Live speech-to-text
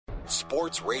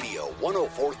Sports Radio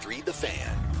 104.3 The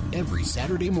Fan. Every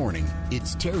Saturday morning,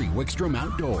 it's Terry Wickstrom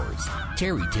Outdoors.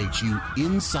 Terry takes you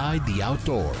inside the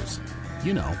outdoors.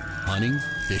 You know, hunting,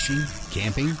 fishing,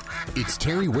 camping. It's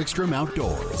Terry Wickstrom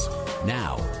Outdoors.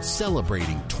 Now,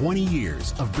 celebrating 20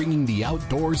 years of bringing the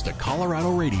outdoors to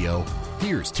Colorado radio,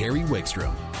 here's Terry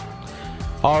Wickstrom.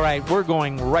 All right, we're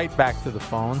going right back to the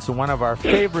phone. So one of our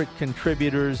favorite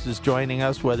contributors is joining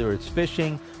us, whether it's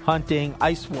fishing, hunting,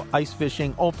 ice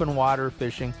fishing, open water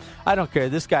fishing. I don't care.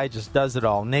 This guy just does it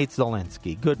all. Nate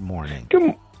Zielinski, good morning.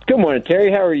 Good morning,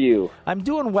 Terry. How are you? I'm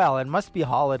doing well. It must be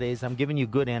holidays. I'm giving you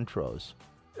good intros.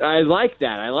 I like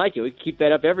that. I like it. We keep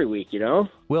that up every week, you know?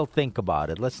 We'll think about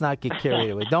it. Let's not get carried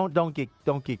away. Don't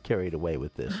get carried away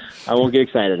with this. I won't get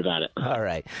excited about it. All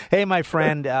right. Hey, my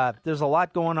friend, there's a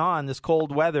lot going on this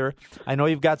cold weather. I know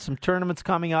you've got some tournaments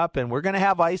coming up, and we're going to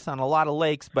have ice on a lot of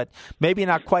lakes, but maybe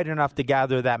not quite enough to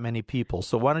gather that many people.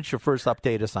 So why don't you first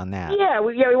update us on that? Yeah,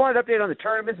 we wanted to update on the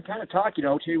tournaments and kind of talk,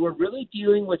 Terry, we're really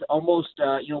dealing with almost,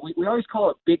 we always call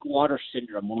it big water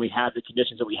syndrome when we have the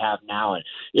conditions that we have now, and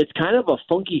it's kind of a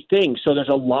funky thing. So there's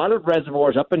a lot of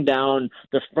reservoirs up and down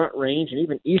the Front Range and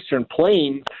even Eastern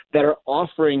Plains that are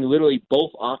offering literally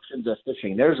both options of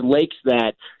fishing. There's lakes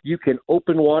that you can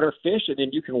open water fish, and then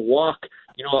you can walk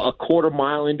a quarter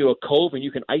mile into a cove and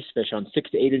you can ice fish on 6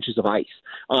 to 8 inches of ice.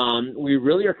 We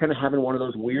really are kind of having one of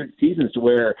those weird seasons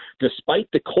where despite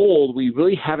the cold, we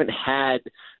really haven't had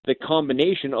the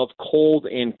combination of cold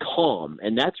and calm,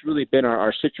 and that's really been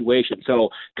our situation. So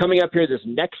coming up here this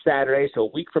next Saturday, so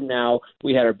a week from now,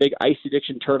 we had our big ice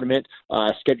addiction tournament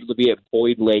scheduled to be at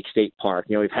Boyd Lake State Park.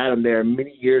 We've had them there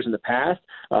many years in the past.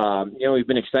 We've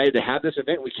been excited to have this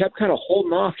event. We kept kind of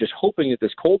holding off, just hoping that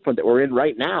this cold front that we're in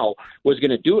right now was going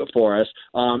to do it for us,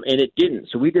 and it didn't.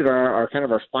 So we did our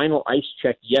final ice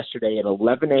check yesterday at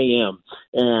 11 a.m.,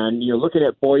 and you're looking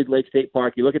at Boyd Lake State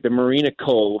Park, you look at the Marina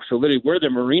Cove, so literally where the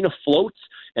marina floats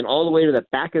and all the way to the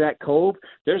back of that cove,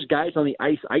 there's guys on the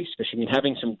ice fishing and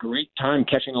having some great time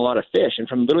catching a lot of fish. And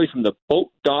from the boat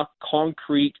dock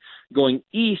concrete going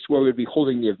east where we'd be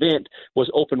holding the event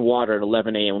was open water at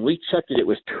 11 a.m. When we checked it, it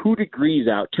was 2 degrees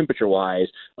out temperature-wise,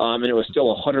 and it was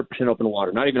still 100% open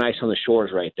water, not even ice on the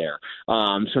shores right there.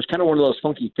 So it's kind of one of those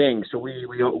funky things. So we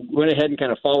went ahead and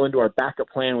kind of fall into our backup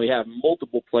plan. We have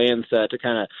multiple plans to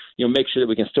kind of make sure that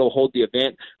we can still hold the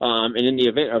event. And in the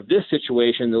event of this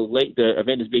situation, the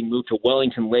event is being moved to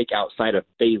Wellington Lake outside of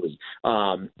Bailey.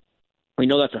 We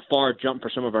know that's a far jump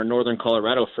for some of our northern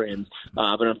Colorado friends,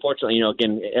 but unfortunately,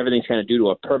 again, everything's kind of due to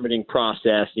a permitting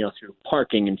process, through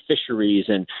parking and fisheries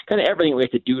and kind of everything we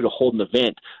have to do to hold an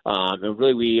event. And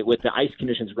really, with the ice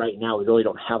conditions right now, we really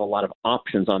don't have a lot of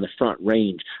options on the Front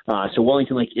Range. So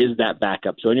Wellington Lake is that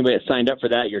backup. So anybody that signed up for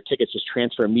that, your tickets just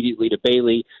transfer immediately to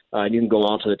Bailey. And you can go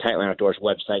onto the Tightline Outdoors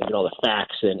website and get all the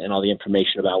facts and all the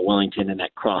information about Wellington and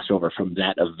that crossover from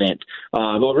that event.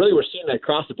 But really, we're seeing that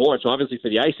across the board. So obviously for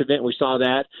the ice event, we saw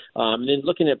that. And then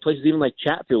looking at places even like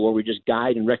Chatfield where we just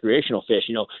guide and recreational fish,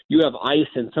 you have ice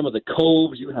in some of the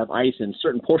coves, you have ice in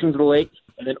certain portions of the lake,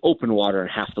 and then open water in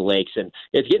half the lakes. And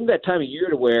it's getting that time of year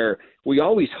to where we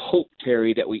always hope,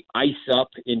 Terry, that we ice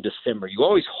up in December. You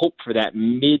always hope for that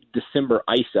mid-December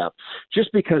ice up,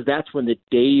 just because that's when the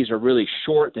days are really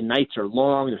short, the nights are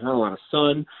long, there's not a lot of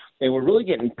sun. And we're really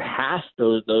getting past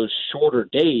those shorter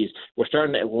days. We're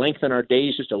starting to lengthen our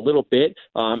days just a little bit.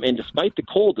 And despite the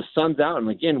cold, the sun's out. And,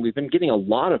 again, we've been getting a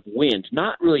lot of wind,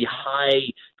 not really high,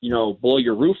 blow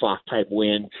your roof off type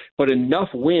wind, but enough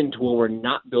wind to where we're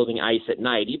not building ice at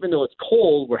night. Even though it's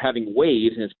cold, we're having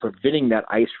waves, and it's preventing that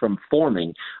ice from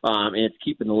forming, and it's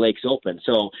keeping the lakes open.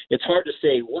 So it's hard to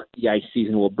say what the ice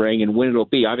season will bring and when it'll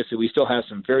be. Obviously, we still have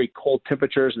some very cold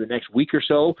temperatures in the next week or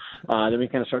so. Then we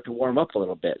kind of start to warm up a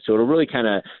little bit. So it'll really kind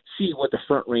of see what the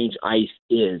Front Range ice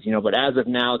is, but as of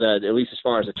now, at least as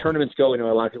far as the tournaments go, a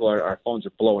lot of people, our phones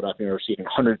are blowing up, we're receiving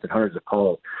hundreds and hundreds of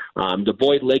calls. The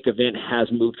Boyd Lake event has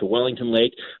moved to Wellington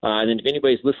Lake, and then if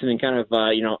anybody's listening kind of,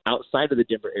 outside of the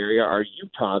Denver area, our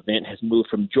Utah event has moved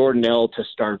from Jordanelle to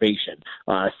Starvation.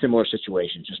 Similar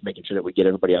situations, just making sure that we get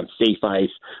everybody on safe ice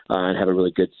and have a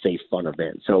really good, safe, fun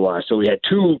event. So we had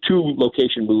two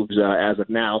location moves as of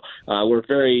now. We're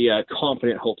very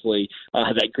confident, hopefully,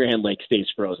 that Grand Lake stays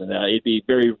frozen. It'd be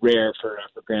very rare for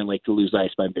Grand Lake to lose ice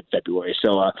by mid-February.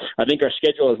 So I think our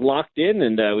schedule is locked in,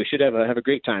 and we should have a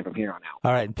great time from here on out.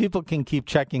 All right. People can keep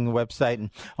checking the website.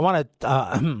 And I want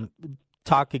to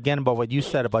talk again about what you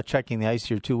said about checking the ice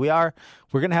here, too. We're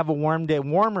going to have a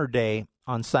warmer day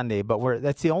on Sunday, but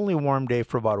that's the only warm day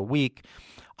for about a week.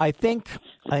 I think,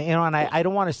 and I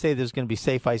don't want to say there's going to be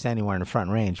safe ice anywhere in the Front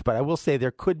Range, but I will say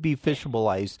there could be fishable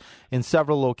ice in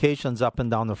several locations up and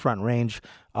down the Front Range.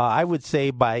 I would say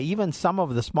by even some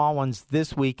of the small ones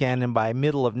this weekend and by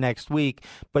middle of next week.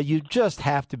 But you just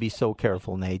have to be so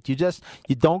careful, Nate. You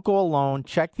don't go alone.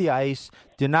 Check the ice.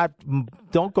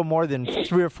 Don't go more than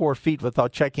 3 or 4 feet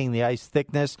without checking the ice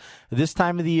thickness. This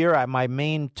time of the year, my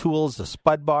main tool is a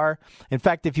spud bar. In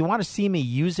fact, if you want to see me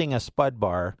using a spud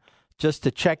bar, just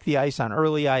to check the ice on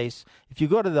early ice, if you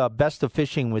go to the Best of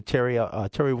Fishing with Terry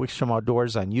Wickstrom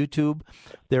Outdoors on YouTube,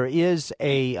 there is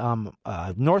a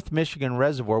North Michigan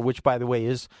reservoir, which, by the way,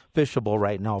 is fishable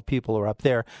right now. People are up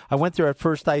there. I went there at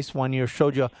first ice one year,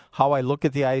 showed you how I look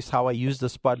at the ice, how I use the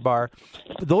spud bar.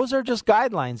 Those are just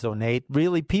guidelines, though, Nate.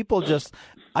 Really,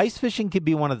 ice fishing can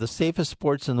be one of the safest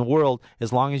sports in the world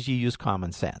as long as you use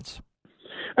common sense.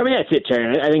 I mean, that's it,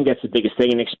 Terry. I think that's the biggest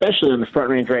thing, and especially on the Front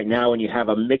Range right now when you have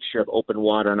a mixture of open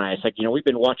water and ice. Like, we've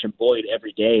been watching Boyd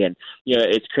every day, and,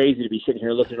 it's crazy to be sitting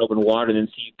here looking at open water and then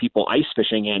see people ice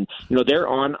fishing, and, they're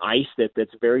on ice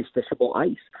that's very fishable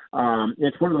ice.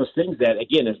 It's one of those things that,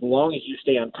 again, as long as you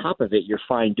stay on top of it, you're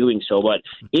fine doing so. But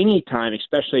anytime,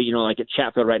 especially, like at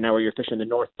Chatfield right now where you're fishing the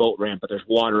North Boat Ramp, but there's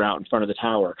water out in front of the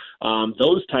tower,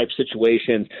 those type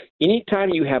situations, anytime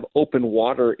you have open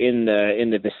water in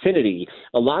the vicinity,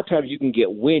 a lot of times you can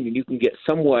get wind and you can get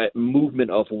somewhat movement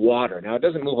of water. Now, it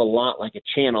doesn't move a lot like a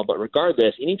channel, but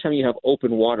regardless, anytime you have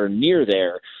open water near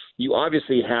there, you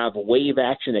obviously have wave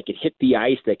action that can hit the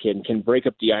ice, that can break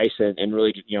up the ice and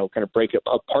really, kind of break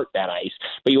apart that ice.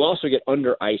 But you also get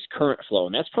under ice current flow,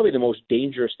 and that's probably the most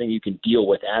dangerous thing you can deal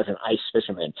with as an ice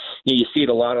fisherman. You see it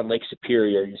a lot on Lake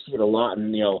Superior. You see it a lot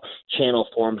in, channel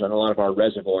forms on a lot of our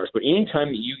reservoirs. But anytime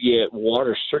that you get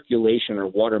water circulation or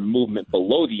water movement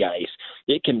below the ice,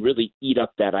 it can really eat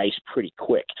up that ice pretty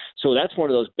quick. So that's one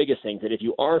of those biggest things, that if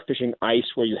you are fishing ice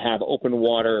where you have open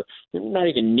water, not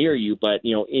even near you, but,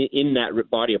 in that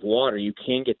body of water, you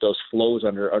can get those flows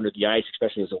under the ice,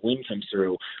 especially as the wind comes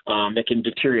through, that can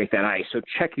deteriorate that ice. So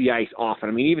check the ice often.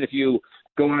 I mean, even if you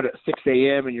go out at 6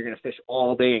 a.m. and you're going to fish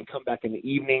all day and come back in the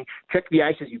evening, check the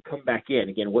ice as you come back in.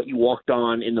 Again, what you walked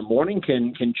on in the morning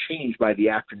can change by the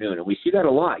afternoon, and we see that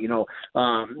a lot.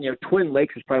 Twin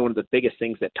Lakes is probably one of the biggest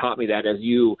things that taught me that. As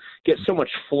you get so much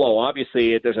flow,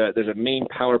 obviously there's a main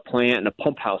power plant and a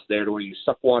pump house there to where you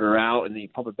suck water out and then you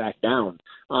pump it back down.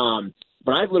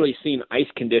 But I've literally seen ice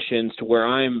conditions to where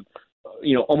I'm,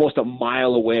 almost a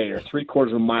mile away or 3/4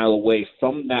 of a mile away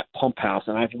from that pump house,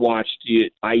 and I've watched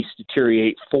the ice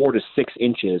deteriorate 4 to 6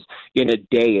 inches in a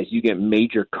day as you get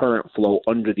major current flow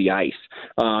under the ice.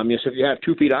 So if you have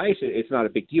 2 feet ice, it's not a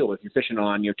big deal. If you're fishing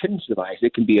on 10 inches of ice,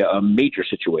 it can be a major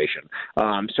situation.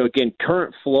 So again,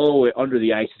 current flow under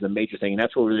the ice is a major thing, and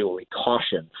that's what we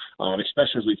caution,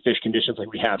 especially as we fish conditions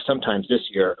like we have sometimes this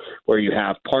year, where you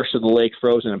have parts of the lake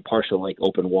frozen and parts of the lake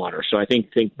open water. So I think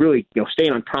really,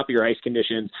 staying on top of your ice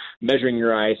conditions, measuring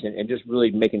your ice, and just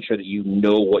really making sure that you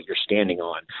know what you're standing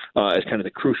on is kind of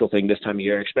the crucial thing this time of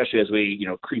year, especially as we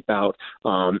creep out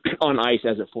on ice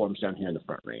as it forms down here in the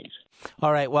Front Range.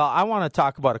 All right. Well, I want to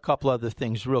talk about a couple other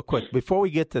things real quick before we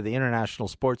get to the International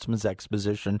Sportsman's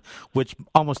Exposition, which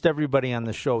almost everybody on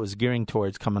the show is gearing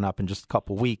towards coming up in just a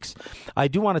couple weeks. I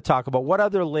do want to talk about what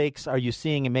other lakes are you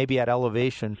seeing, and maybe at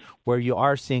elevation, where you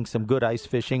are seeing some good ice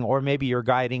fishing, or maybe you're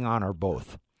guiding on, or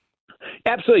both.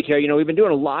 Absolutely, Terry. We've been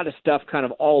doing a lot of stuff kind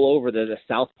of all over the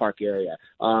South Park area.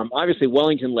 Obviously,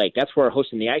 Wellington Lake, that's where we're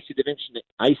hosting the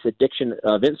Ice Addiction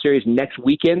event series next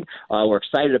weekend. We're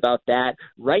excited about that.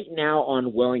 Right now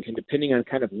on Wellington, depending on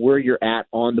kind of where you're at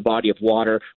on the body of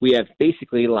water, we have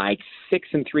basically like 6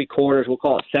 3/4, we'll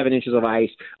call it 7 inches of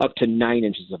ice, up to 9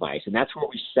 inches of ice. And that's where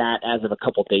we sat as of a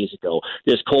couple days ago.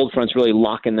 This cold front's really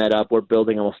locking that up. We're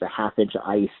building almost a half inch of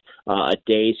ice a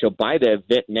day. So by the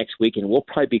event next weekend, we'll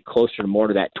probably be closer to more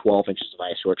to that 12 inches of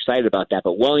ice. So we're excited about that.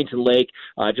 But Wellington Lake,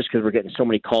 just because we're getting so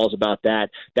many calls about that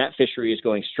fishery is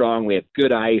going strong. We have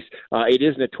good ice. It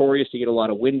is notorious to get a lot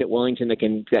of wind at Wellington that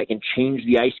can change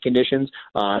the ice conditions.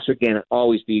 So again,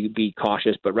 always be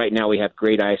cautious. But right now we have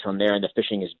great ice on there, and the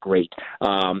fishing is great.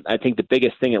 I think the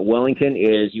biggest thing at Wellington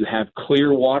is you have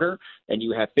clear water, and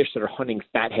you have fish that are hunting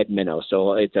fathead minnow.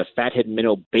 So it's a fathead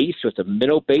minnow base, so it's a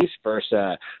minnow base versus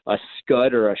a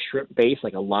scud or a shrimp base,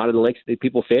 like a lot of the lakes that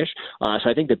people fish. So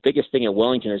I think the biggest thing at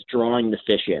Wellington is drawing the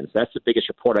fish in. So that's the biggest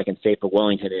report I can say for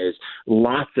Wellington is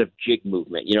lots of jig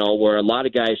movement, where a lot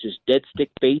of guys just dead stick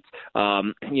baits.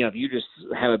 If you just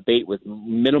have a bait with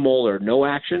minimal or no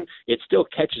action, it still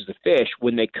catches the fish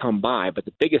when they come by. But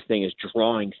the biggest thing is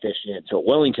drawing fish in. So at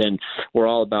Wellington, we're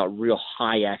all about real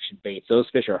high action baits. Those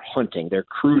fish are hunting. They're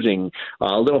cruising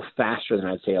a little faster than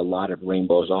I'd say a lot of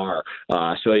rainbows are.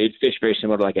 So it fish very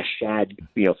similar to like a shad,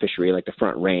 fishery, like the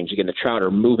Front Range. Again, the trout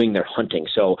are moving, they're hunting.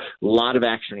 So a lot of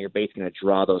action on your bait's going to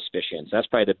draw those fish in. So that's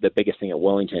probably the biggest thing at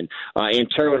Wellington.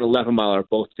 Antero and 11 Mile are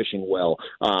both fishing well.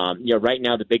 Right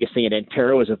now the biggest thing at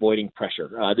Antero is avoiding pressure.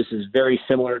 This is very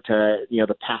similar to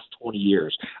the past 20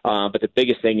 years. But the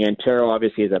biggest thing, Antero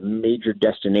obviously is a major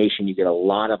destination. You get a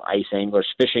lot of ice anglers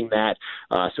fishing that,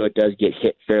 so it does get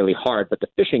hit fairly hard. But the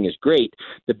fishing is great.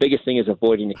 The biggest thing is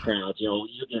avoiding the crowds. You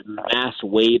get mass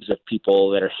waves of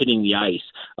people that are hitting the ice,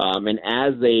 and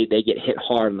as they get hit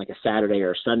hard on like a Saturday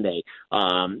or a Sunday,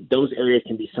 those areas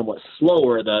can be somewhat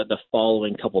slower the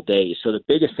following couple days. So the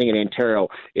biggest thing at Antero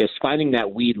is finding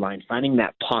that weed line, finding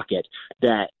that pocket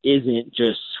that isn't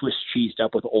just Swiss cheesed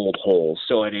up with old holes.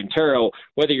 So at Antero,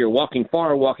 whether you're walking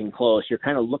far or walking close, you're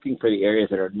kind of looking for the areas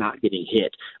that are not getting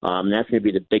hit. And that's going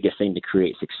to be the biggest thing to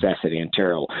create success at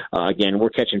Antero. Again, we're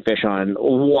catching fish on a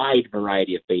wide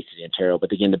variety of baits at Antero,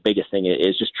 but again, the biggest thing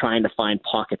is just trying to find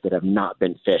pockets that have not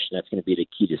been fished, and that's going to be the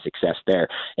key to success there.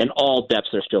 And all depths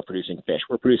are still producing fish.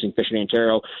 We're producing fish in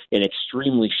Antero in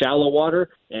extremely shallow water,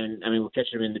 and we're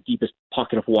catching them in the deepest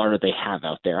pocket of water they have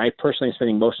out there. I personally am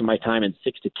spending most of my time in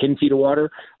 6 to 10 feet of water,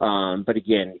 but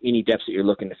again, any depths that you're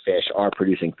looking to fish are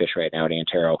producing fish right now at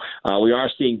Antero. We are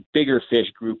seeing bigger fish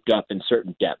grouped up in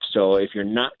certain depths, so if you're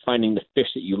not finding the fish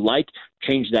that you like,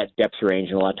 change that depth range,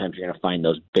 and a lot of times you're going to find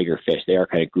those bigger fish. They are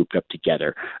kind of grouped up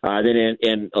together. Then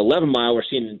in 11 Mile, we're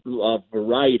seeing a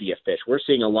variety of fish. We're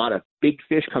seeing a lot of big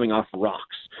fish coming off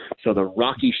rocks. So the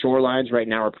rocky shorelines right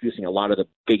now are producing a lot of the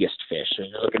biggest fish. So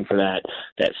you're looking for that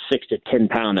 6 to 10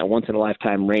 pound, that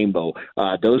once-in-a-lifetime rainbow.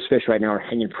 Those fish right now are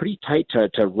hanging pretty tight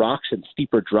to rocks and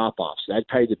steeper drop-offs. That's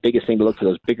probably the biggest thing to look for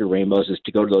those bigger rainbows is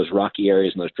to go to those rocky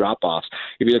areas and those drop-offs.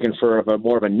 If you're looking for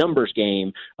more of a numbers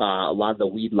game, a lot of the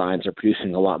weed lines are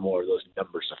producing a lot more of those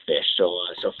numbers of fish.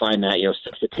 So find that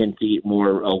 6 to 10 feet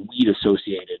more weed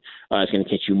associated is going to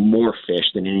catch you more fish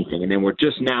than anything. And then we're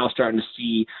just now starting to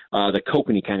see the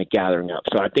kokanee kind of gathering up.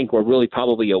 So I think we're really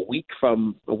probably a week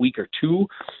or two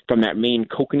from that main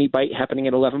kokanee bite happening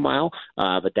at 11 Mile.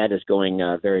 But that is going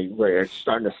it's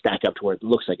starting to stack up to where it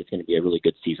looks like it's going to be a really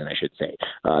good season, I should say,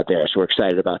 there. So we're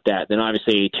excited about that. Then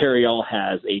obviously Tarryall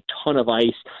has a ton of ice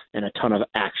and a ton of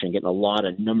action, getting a lot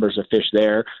of numbers of fish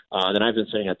there. Then I've been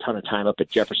spending a ton of time up at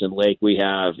Jefferson Lake. We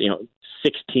have,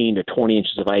 16 to 20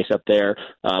 inches of ice up there,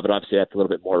 but obviously that's a little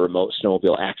bit more remote,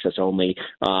 snowmobile access only.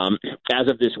 As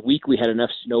of this week, we had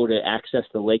enough snow to access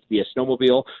the lake via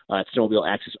snowmobile. It's snowmobile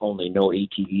access only, no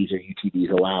ATVs or UTVs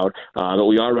allowed, but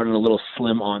we are running a little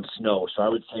slim on snow. So I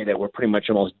would say that we're pretty much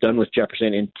almost done with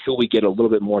Jefferson until we get a little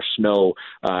bit more snow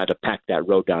to pack that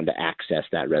road down to access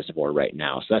that reservoir right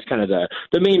now. So that's kind of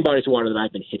the main bodies of water that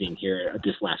I've been hitting here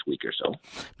this last week or so.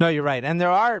 No, you're right. And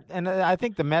I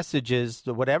think the message is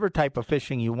that whatever type of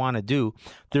fishing you want to do,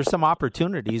 there's some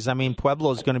opportunities.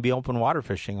 Pueblo is going to be open water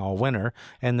fishing all winter,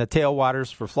 and the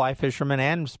tailwaters for fly fishermen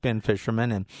and spin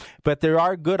fishermen. But there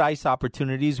are good ice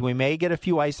opportunities. We may get a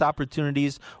few ice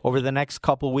opportunities over the next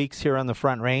couple weeks here on the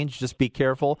Front Range. Just be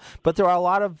careful. But there are a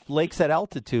lot of lakes at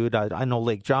altitude. I know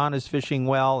Lake John is fishing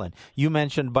well, and you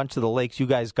mentioned a bunch of the lakes you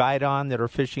guys guide on that are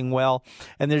fishing well.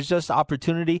 And there's just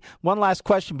opportunity. One last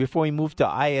question before we move to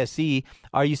ISE.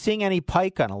 Are you seeing any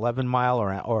pike on 11 Mile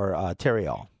or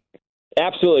Tarryall?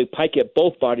 Absolutely, pike at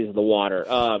both bodies of the water.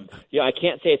 I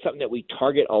can't say it's something that we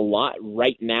target a lot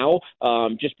right now,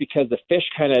 just because the fish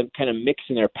kind of mix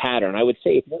in their pattern. I would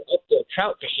say if you're up to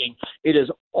trout fishing, it is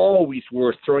always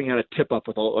worth throwing out a tip up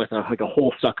with a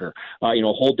whole sucker, a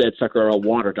whole dead sucker or a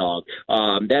water dog.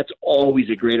 That's always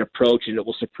a great approach, and it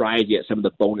will surprise you at some of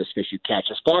the bonus fish you catch.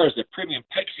 As far as the premium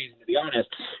pike season, to be honest,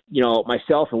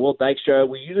 myself and Will Dykstra,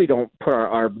 we usually don't put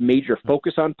our major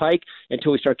focus on pike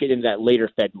until we start getting into that later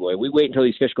February. We wait until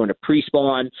these fish go into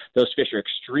pre-spawn. Those fish are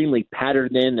extremely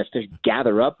patterned in. The fish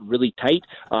gather up really tight,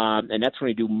 and that's when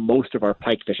we do most of our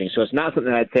pike fishing. So it's not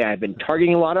something that I'd say I've been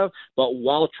targeting a lot of, but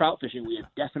while trout fishing, we have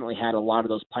definitely had a lot of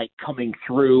those pike coming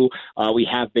through. We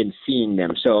have been seeing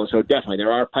them. So definitely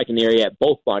there are pike in the area at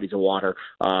both bodies of water.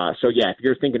 So yeah, if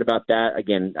you're thinking about that,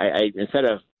 again, I instead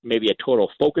of maybe a total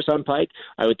focus on pike.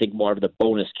 I would think more of the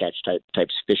bonus catch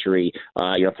types fishery,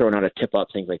 throwing out a tip-up,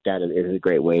 things like that is a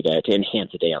great way to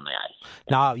enhance a day on the ice.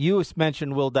 Now, you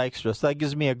mentioned Will Dykstra, so that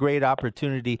gives me a great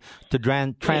opportunity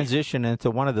to transition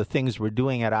into one of the things we're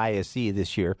doing at ISE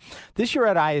this year. This year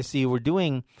at ISE, we're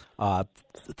doing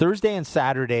Thursday and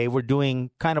Saturday, we're doing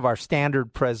kind of our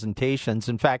standard presentations.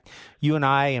 In fact, you and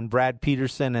I and Brad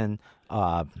Peterson and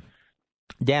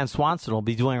Dan Swanson will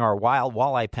be doing our wild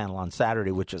walleye panel on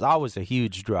Saturday, which is always a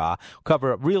huge draw.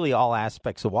 Cover really all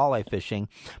aspects of walleye fishing.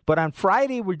 But on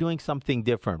Friday, we're doing something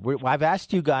different. I've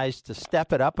asked you guys to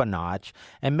step it up a notch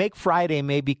and make Friday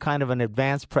maybe kind of an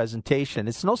advanced presentation.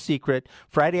 It's no secret,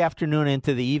 Friday afternoon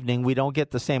into the evening, we don't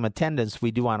get the same attendance we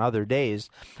do on other days.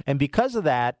 And because of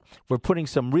that, we're putting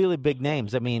some really big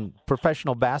names. I mean,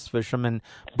 professional bass fisherman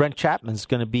Brent Chapman's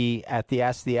going to be at the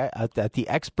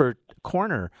Expert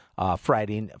Corner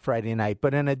Friday night.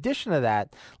 But in addition to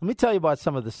that, let me tell you about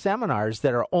some of the seminars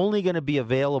that are only going to be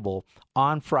available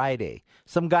on Friday.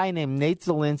 Some guy named Nate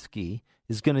Zielinski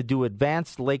is going to do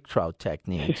advanced lake trout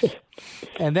techniques.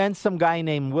 And then some guy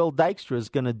named Will Dykstra is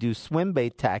going to do swim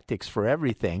bait tactics for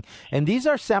everything. And these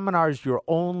are seminars you're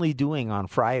only doing on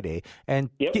Friday. And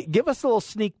give us a little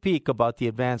sneak peek about the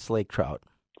advanced lake trout.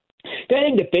 I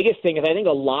think the biggest thing is I think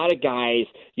a lot of guys,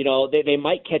 they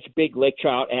might catch big lake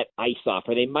trout at ice-off,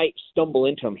 or they might stumble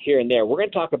into them here and there. We're going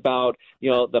to talk about,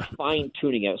 the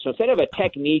fine-tuning of it. So instead of a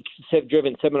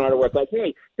technique-driven seminar to work like,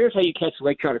 hey, here's how you catch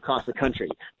lake trout across the country.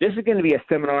 This is going to be a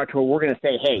seminar to where we're going to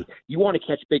say, hey, you want to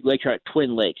catch big lake trout at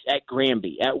Twin Lakes, at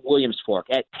Granby, at Williams Fork,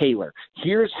 at Taylor.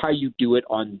 Here's how you do it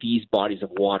on these bodies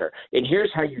of water. And here's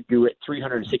how you do it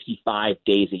 365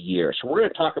 days a year. So we're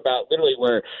going to talk about literally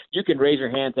where you can raise your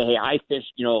hand and say, hey, I fish,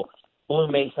 Blue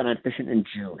Mesa and I'm fishing in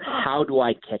June. How do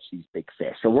I catch these big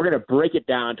fish? So we're going to break it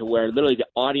down to where literally the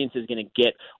audience is going to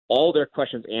get all their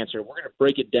questions answered. We're going to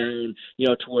break it down,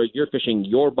 to where you're fishing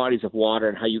your bodies of water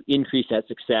and how you increase that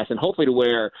success, and hopefully to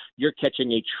where you're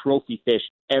catching a trophy fish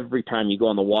every time you go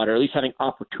on the water, or at least having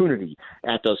opportunity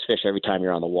at those fish every time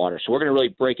you're on the water. So we're going to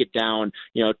really break it down,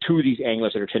 to these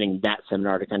anglers that are attending that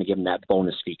seminar to kind of give them that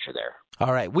bonus feature there.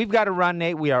 All right. We've got to run,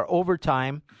 Nate. We are over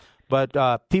time.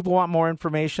 But people want more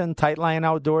information, Tightline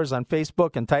Outdoors on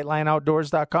Facebook and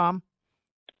tightlineoutdoors.com.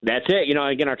 That's it.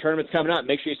 Again, our tournament's coming up.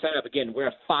 Make sure you sign up. Again, we're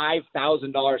at $5,000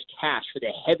 cash for the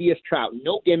heaviest trout.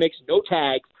 No gimmicks, no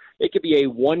tags. It could be a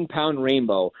 1-pound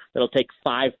rainbow that'll take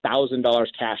 $5,000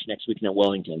 cash next weekend at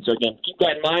Wellington. So, again, keep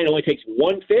that in mind. It only takes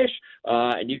one fish,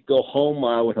 and you can go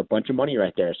home with a bunch of money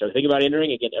right there. So think about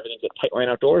entering. Again, everything's at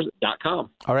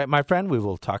tightlineoutdoors.com. All right, my friend. We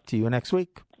will talk to you next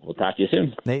week. We'll talk to you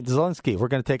soon. Nate Zielinski. We're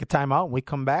going to take a time out. When we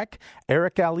come back,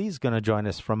 Eric Ali is going to join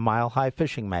us from Mile High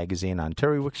Fishing Magazine on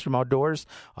Terry Wickstrom Outdoors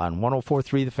on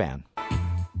 104.3 The Fan.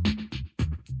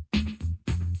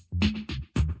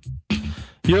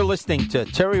 You're listening to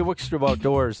Terry Wickstrom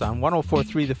Outdoors on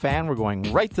 104.3 The Fan. We're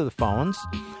going right to the phones.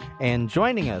 And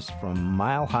joining us from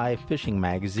Mile High Fishing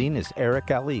Magazine is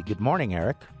Eric Ali. Good morning,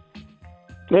 Eric.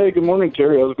 Hey, good morning,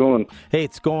 Terry. How's it going? Hey,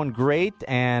 it's going great,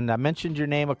 and I mentioned your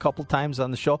name a couple times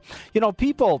on the show.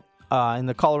 People in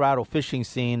the Colorado fishing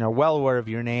scene are well aware of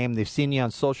your name. They've seen you on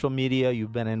social media.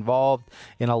 You've been involved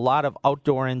in a lot of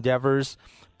outdoor endeavors,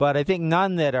 but I think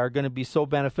none that are going to be so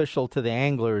beneficial to the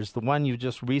anglers, the one you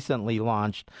just recently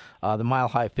launched, the Mile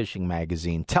High Fishing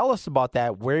Magazine. Tell us about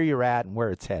that, where you're at, and where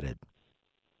it's headed.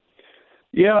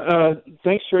 Yeah,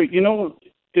 thanks, Terry.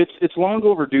 It's long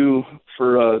overdue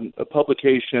for a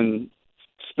publication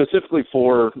specifically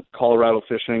for Colorado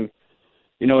fishing.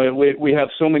 We have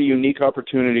so many unique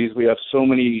opportunities. We have so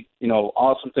many,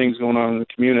 awesome things going on in the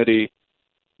community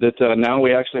that now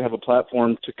we actually have a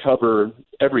platform to cover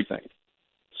everything.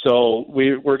 So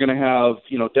we're going to have,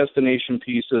 destination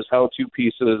pieces, how-to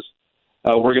pieces.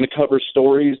 We're going to cover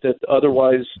stories that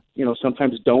otherwise,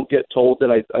 sometimes don't get told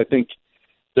that I think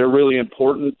they're really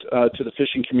important to the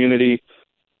fishing community.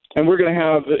 And we're going to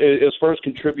have, as far as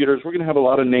contributors, we're going to have a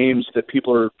lot of names that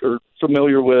people are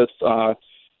familiar with.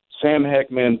 Sam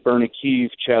Heckman, Bernie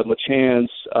Keefe, Chad LaChance,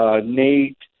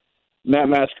 Nate, Matt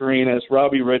Mascarenas,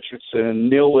 Robbie Richardson,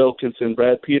 Neil Wilkinson,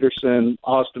 Brad Peterson,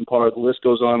 Austin Parr, the list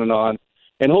goes on.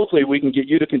 And hopefully we can get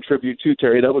you to contribute too,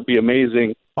 Terry. That would be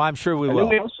amazing. Well, I'm sure we will.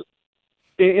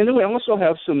 And then we also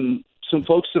have some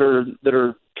folks that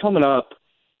are coming up,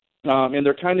 and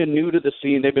they're kind of new to the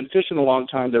scene. They've been fishing a long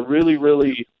time. They're really,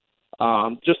 really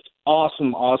just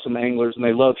awesome anglers, and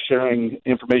they love sharing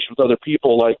information with other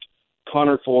people like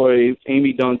Connor Foy,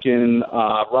 Amy Duncan,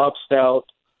 Rob Stout,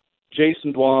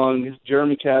 Jason Duong,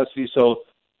 Jeremy Cassidy. So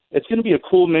it's going to be a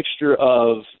cool mixture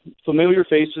of familiar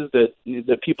faces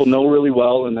that people know really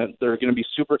well and that they're going to be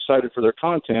super excited for their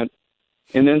content.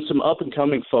 and then some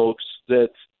up-and-coming folks that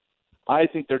I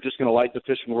think they're just going to light the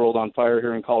fishing world on fire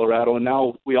here in Colorado, and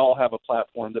now we all have a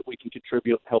platform that we can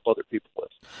contribute and help other people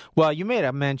with. Well, you made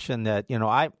a mention that,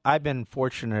 I've been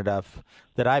fortunate enough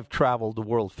that I've traveled the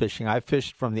world fishing. I've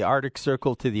fished from the Arctic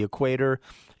Circle to the equator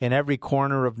in every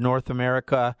corner of North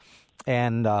America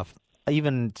and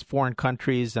even foreign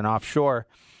countries and offshore.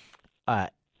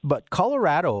 But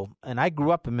Colorado, and I grew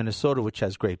up in Minnesota, which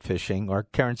has great fishing. Or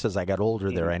Karen says I got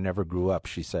older there. I never grew up,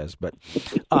 she says. But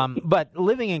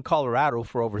living in Colorado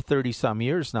for over 30-some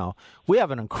years now, we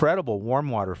have an incredible warm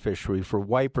water fishery for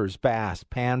wipers, bass,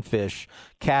 panfish,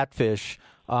 catfish.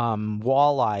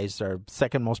 Walleyes are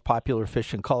second most popular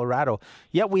fish in Colorado.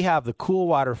 Yet we have the cool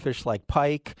water fish like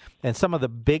pike, and some of the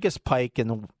biggest pike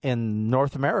in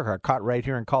North America are caught right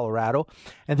here in Colorado.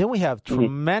 And then we have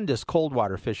tremendous cold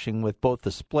water fishing with both the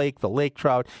splake, the lake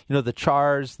trout, the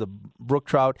chars, the brook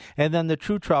trout, and then the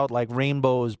true trout like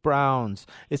rainbows, browns.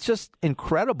 It's just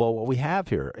incredible what we have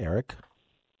here, Eric.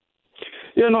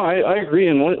 Yeah, no, I agree.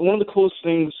 And one of the coolest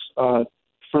things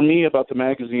for me about the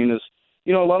magazine is,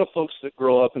 a lot of folks that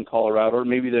grow up in Colorado, or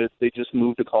maybe they just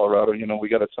moved to Colorado, we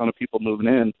got a ton of people moving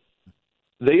in,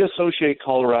 they associate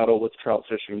Colorado with trout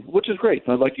fishing, which is great.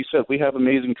 Like you said, we have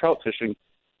amazing trout fishing,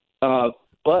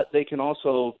 but they can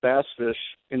also bass fish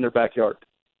in their backyard.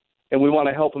 And we want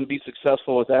to help them be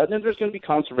successful with that. And then there's going to be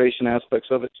conservation aspects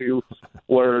of it, too,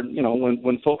 where,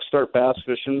 when folks start bass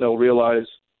fishing, they'll realize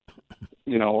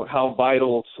how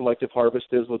vital selective harvest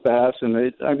is with bass.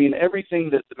 And everything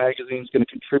that the magazine is going to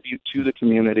contribute to the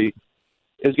community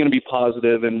is going to be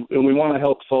positive. And we want to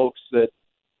help folks that,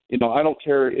 I don't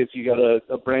care if you got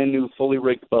a brand new fully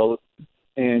rigged boat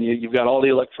and you've got all the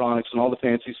electronics and all the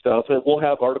fancy stuff, we'll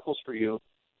have articles for you.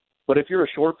 But if you're a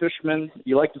shore fisherman,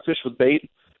 you like to fish with bait,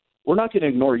 we're not going to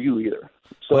ignore you either.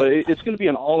 So it's going to be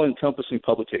an all-encompassing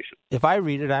publication. If I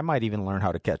read it, I might even learn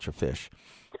how to catch a fish.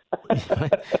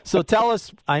 So tell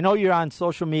us, I know you're on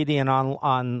social media and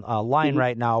online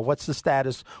right now. What's the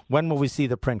status? When will we see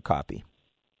the print copy?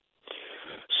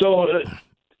 So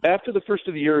after the first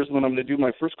of the year is when I'm going to do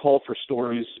my first call for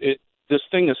stories. This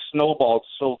thing has snowballed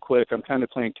so quick, I'm kind of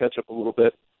playing catch-up a little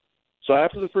bit. So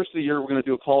after the first of the year, we're going to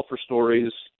do a call for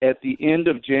stories. At the end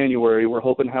of January, we're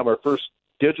hoping to have our first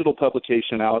digital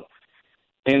publication out.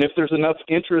 And if there's enough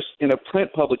interest in a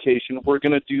print publication, we're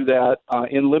going to do that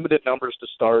in limited numbers to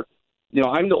start.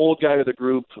 I'm the old guy of the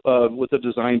group with the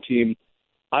design team.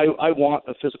 I want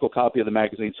a physical copy of the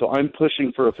magazine, so I'm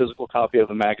pushing for a physical copy of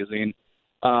the magazine.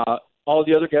 All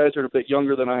the other guys are a bit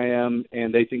younger than I am,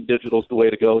 and they think digital is the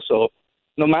way to go. So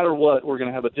no matter what, we're going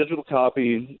to have a digital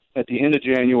copy at the end of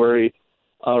January.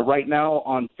 Right now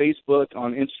on Facebook,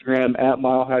 on Instagram, at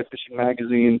Mile High Fishing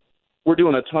Magazine, we're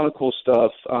doing a ton of cool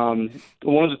stuff.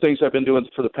 One of the things I've been doing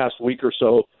for the past week or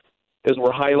so is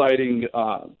we're highlighting,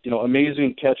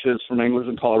 amazing catches from anglers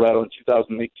in Colorado in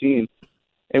 2018.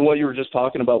 And what you were just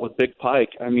talking about with big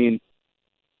pike,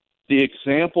 the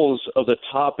examples of the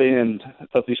top end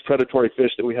of these predatory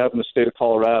fish that we have in the state of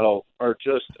Colorado are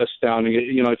just astounding.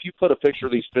 If you put a picture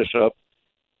of these fish up,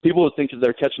 people would think that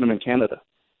they're catching them in Canada,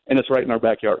 and it's right in our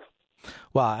backyard.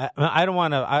 Well, I don't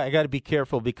want to. I got to be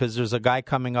careful because there's a guy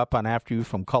coming up on after you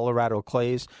from Colorado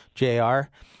Clays, JR.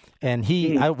 And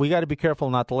we got to be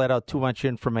careful not to let out too much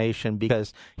information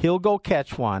because he'll go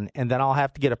catch one, and then I'll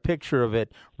have to get a picture of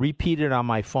it, repeat it on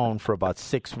my phone for about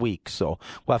 6 weeks. So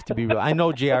we'll have to be real. I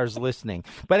know JR's listening.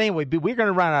 But anyway, we're going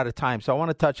to run out of time, so I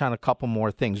want to touch on a couple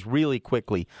more things really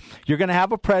quickly. You're going to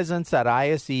have a presence at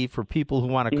ISE for people who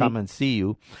want to come and see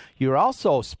you. You're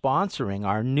also sponsoring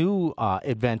our new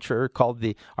venture called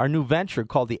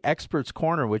the Experts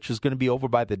Corner, which is going to be over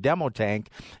by the demo tank.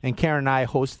 And Karen and I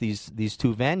host these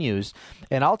two venues.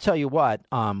 And I'll tell you what,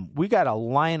 we got a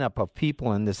lineup of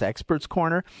people in this Experts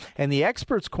Corner, and the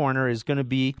Experts Corner is going to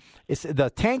be,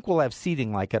 the tank will have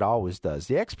seating like it always does.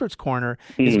 The Experts Corner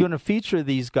is going to feature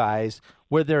these guys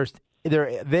where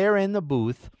they're in the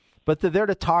booth, but they're there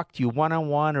to talk to you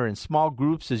one-on-one or in small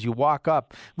groups as you walk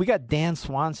up. We got Dan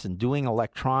Swanson doing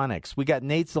electronics. We got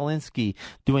Nate Zielinski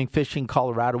doing Fishing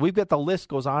Colorado. We've got the list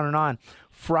goes on and on.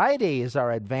 Friday is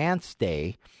our advanced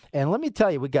day. And let me tell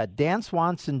you, we got Dan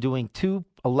Swanson doing 2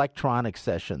 electronic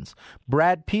sessions,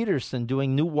 Brad Peterson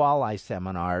doing new walleye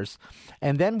seminars,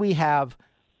 and then we have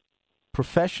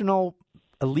professional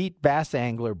elite bass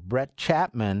angler Brett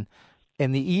Chapman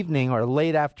in the evening or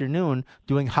late afternoon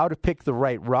doing how to pick the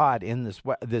right rod in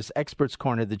this Experts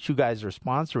Corner that you guys are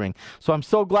sponsoring. So I'm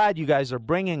so glad you guys are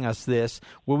bringing us this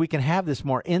where we can have this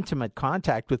more intimate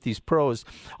contact with these pros.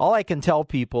 All I can tell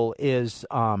people is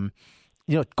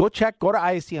go to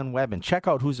ISE web and check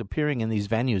out who's appearing in these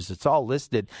venues. It's all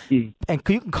listed. And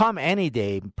you can come any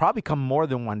day, probably come more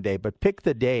than one day, but pick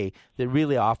the day that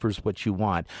really offers what you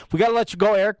want. We got to let you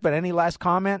go, Eric, but any last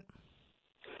comment?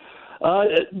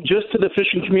 Just to the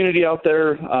fishing community out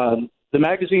there, the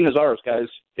magazine is ours, guys.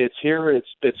 It's here.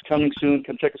 It's coming soon.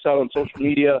 Come check us out on social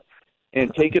media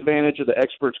and take advantage of the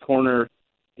Experts Corner.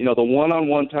 The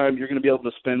one-on-one time you're going to be able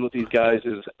to spend with these guys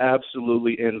is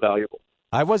absolutely invaluable.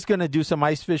 I was going to do some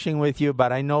ice fishing with you,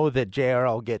 but I know that JR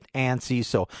will get antsy,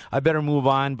 so I better move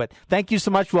on. But thank you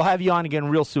so much. We'll have you on again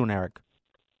real soon, Eric.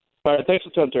 All right, thanks for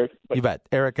the time, Terry. Bye. You bet.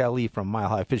 Eric Ali from Mile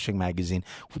High Fishing Magazine.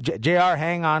 JR,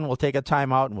 hang on. We'll take a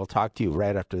time out, and we'll talk to you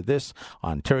right after this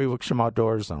on Terry Wickstrom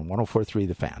Outdoors on 104.3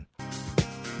 The Fan.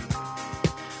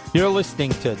 You're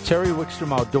listening to Terry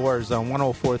Wickstrom Outdoors on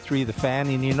 104.3 The Fan,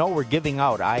 and we're giving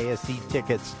out ISE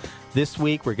tickets this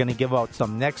week. We're going to give out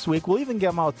some next week. We'll even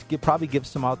probably give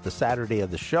some out the Saturday of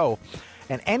the show.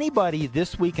 And anybody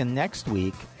this week and next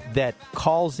week that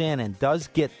calls in and does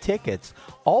get tickets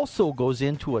also goes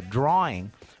into a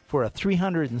drawing for a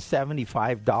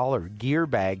 $375 gear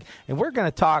bag. And we're going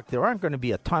to talk, there aren't going to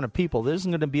be a ton of people. There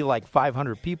isn't going to be like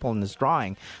 500 people in this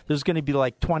drawing. There's going to be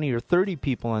like 20 or 30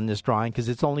 people in this drawing because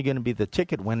it's only going to be the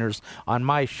ticket winners on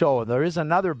my show. There is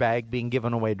another bag being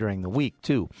given away during the week,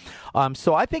 too.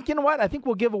 So I think, I think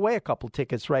we'll give away a couple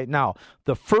tickets right now.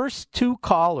 The first two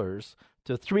callers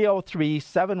to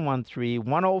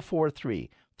 303-713-1043.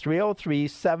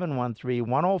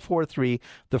 303-713-1043.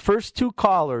 The first two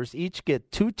callers each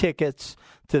get 2 tickets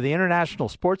to the International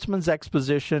Sportsman's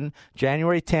Exposition,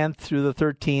 January 10th through the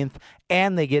 13th,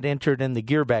 and they get entered in the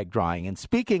gear bag drawing. And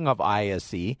speaking of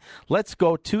ISE, let's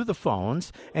go to the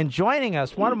phones. And joining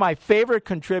us, one of my favorite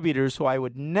contributors who I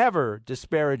would never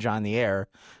disparage on the air,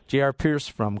 J.R. Pierce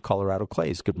from Colorado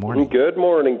Clays. Good morning. Good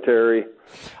morning, Terry.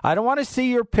 I don't want to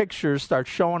see your pictures start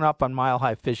showing up on Mile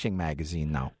High Fishing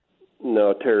Magazine now.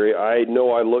 No, Terry, I know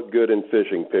I look good in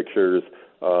fishing pictures,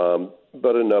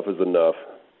 but enough is enough.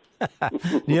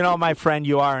 My friend,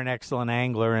 you are an excellent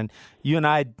angler, and you and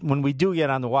I, when we do get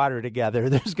on the water together,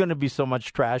 there's going to be so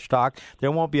much trash talk.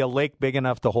 There won't be a lake big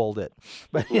enough to hold it.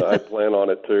 But I plan on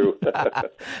it, too.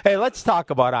 Hey, let's talk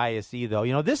about ISE,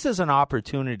 though. This is an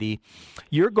opportunity.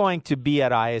 You're going to be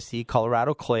at ISE,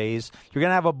 Colorado Clays. You're going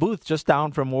to have a booth just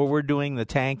down from where we're doing the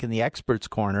tank and the Experts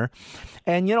Corner.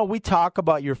 And, we talk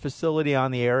about your facility on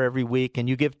the air every week, and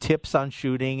you give tips on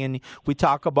shooting, and we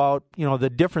talk about, the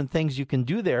different things you can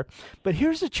do there. But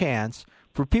here's a chance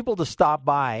for people to stop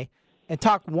by and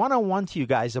talk one-on-one to you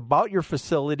guys about your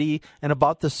facility and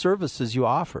about the services you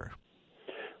offer.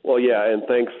 Well, yeah, and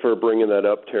thanks for bringing that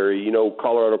up, Terry.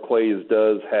 Colorado Clays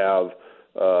does have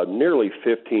nearly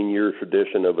 15-year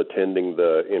tradition of attending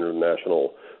the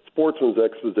International Sportsman's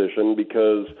Exposition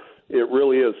because it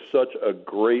really is such a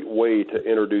great way to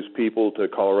introduce people to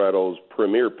Colorado's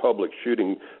premier public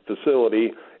shooting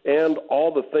facility and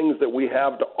all the things that we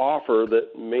have to offer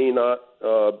that may not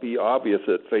be obvious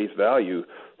at face value.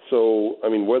 So,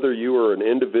 whether you are an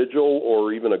individual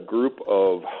or even a group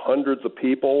of hundreds of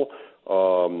people,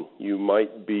 you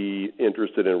might be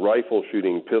interested in rifle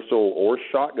shooting, pistol, or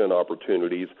shotgun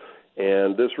opportunities.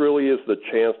 And this really is the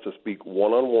chance to speak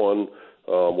one-on-one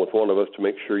with one of us to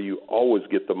make sure you always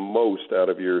get the most out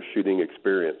of your shooting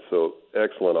experience. So,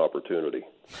 excellent opportunity.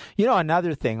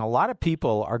 Another thing, a lot of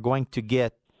people are going to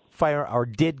get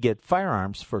did get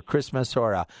firearms for Christmas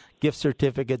or a gift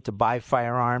certificate to buy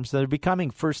firearms. They're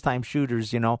becoming first-time shooters,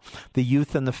 the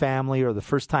youth in the family or the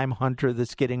first-time hunter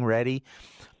that's getting ready.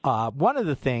 One of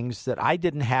the things that I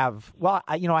didn't have,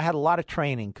 I had a lot of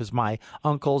training because my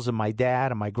uncles and my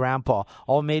dad and my grandpa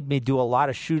all made me do a lot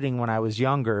of shooting when I was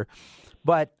younger,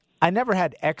 but I never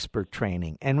had expert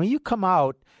training. And when you come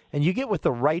out and you get with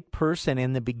the right person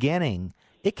in the beginning,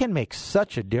 it can make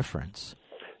such a difference.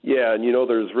 Yeah, and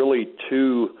there's really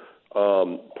 2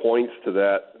 points to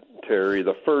that, Terry.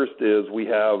 The first is we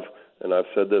have, and I've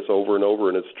said this over and over,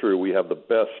 and it's true, we have the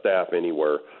best staff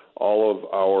anywhere. All of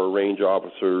our range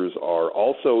officers are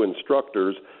also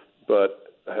instructors,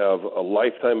 but have a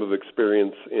lifetime of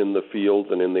experience in the fields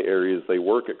and in the areas they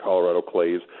work at Colorado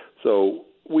Clays. So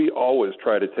we always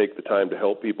try to take the time to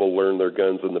help people learn their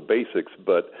guns and the basics,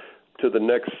 but to the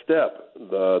next step,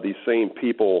 these same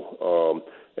people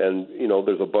and,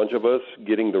 there's a bunch of us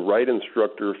getting the right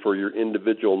instructor for your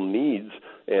individual needs,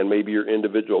 and maybe your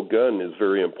individual gun is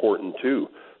very important too.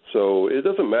 So it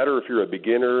doesn't matter if you're a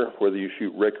beginner, whether you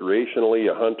shoot recreationally,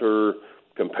 a hunter,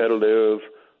 competitive,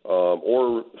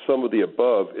 or some of the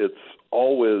above. It's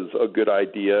always a good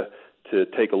idea to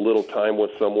take a little time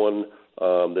with someone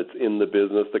that's in the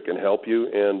business that can help you,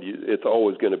 and it's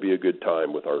always going to be a good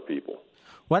time with our people.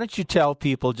 Why don't you tell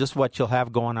people just what you'll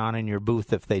have going on in your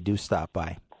booth if they do stop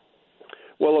by?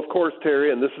 Well, of course, Terry,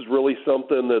 and this is really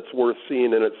something that's worth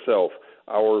seeing in itself.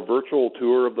 Our virtual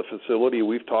tour of the facility,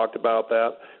 we've talked about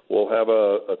that. We'll have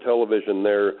a television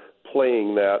there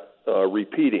playing that,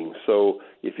 repeating. So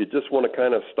if you just want to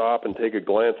kind of stop and take a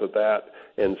glance at that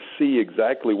and see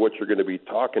exactly what you're going to be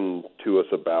talking to us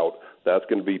about, that's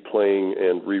going to be playing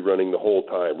and rerunning the whole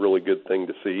time. Really good thing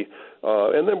to see.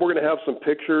 And then we're going to have some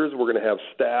pictures. We're going to have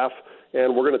staff,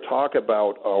 and we're going to talk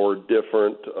about our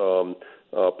different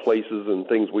places and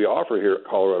things we offer here at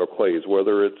Colorado Clays,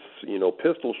 whether it's,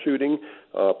 pistol shooting.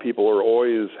 People are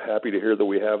always happy to hear that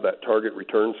we have that target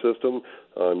return system.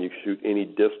 You can shoot any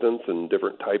distance and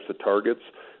different types of targets.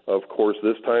 Of course,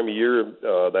 this time of year,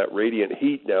 that radiant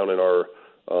heat down in our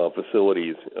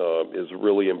facilities is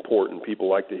really important. People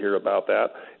like to hear about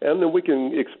that. And then we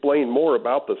can explain more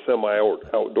about the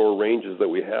semi-outdoor ranges that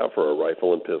we have for our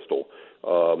rifle and pistol.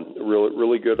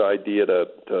 Really good idea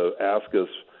to ask us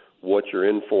what you're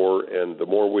in for, and the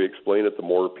more we explain it, the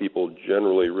more people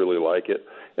generally really like it.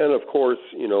 And, of course,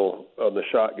 on the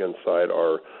shotgun side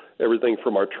are everything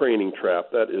from our training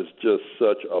trap. That is just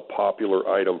such a popular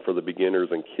item for the beginners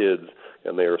and kids,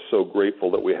 and they are so grateful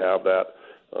that we have that.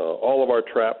 All of our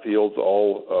trap fields,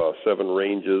 all 7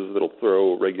 ranges that'll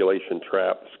throw regulation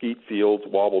trap, skeet fields,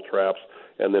 wobble traps,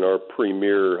 and then our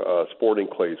premier sporting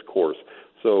clays course.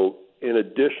 So in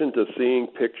addition to seeing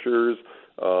pictures,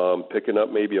 picking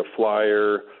up maybe a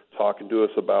flyer, talking to us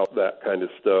about that kind of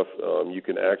stuff, you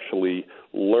can actually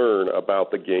learn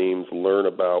about the games, learn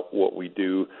about what we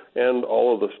do, and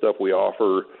all of the stuff we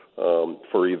offer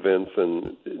for events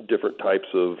and different types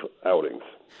of outings.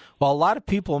 Well, a lot of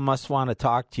people must want to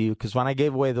talk to you because when I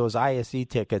gave away those ISE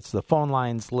tickets, the phone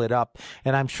lines lit up,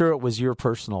 and I'm sure it was your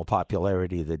personal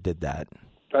popularity that did that.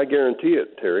 I guarantee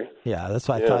it, Terry. Yeah, that's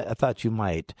why I thought you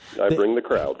might. Bring the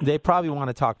crowd. They probably want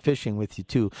to talk fishing with you,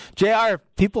 too. JR, if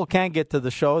people can't get to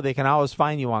the show, they can always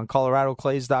find you on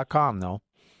ColoradoClays.com, though.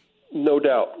 No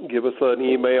doubt. Give us an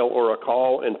email or a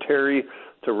call. And, Terry,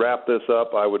 to wrap this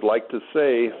up, I would like to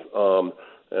say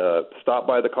stop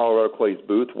by the Colorado Clays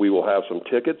booth. We will have some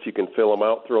tickets. You can fill them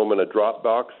out, throw them in a drop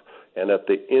box. And at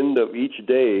the end of each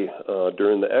day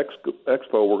during the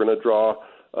expo, we're going to draw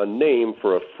a name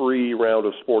for a free round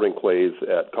of sporting clays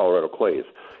at Colorado Clays.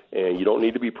 And you don't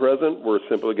need to be present. We're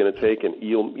simply going to take and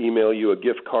email you a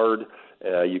gift card.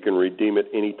 You can redeem it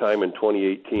anytime in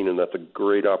 2018, and that's a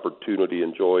great opportunity to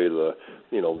enjoy the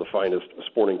finest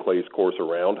sporting clays course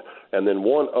around. And then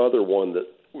one other one that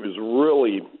is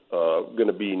really going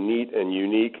to be neat and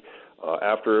unique.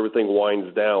 After everything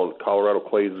winds down, Colorado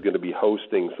Clays is going to be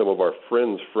hosting some of our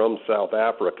friends from South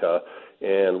Africa,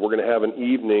 and we're going to have an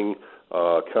evening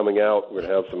coming out. We're going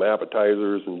to have some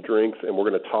appetizers and drinks, and we're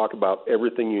going to talk about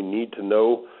everything you need to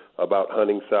know about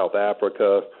hunting South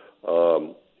Africa.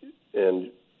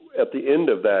 And at the end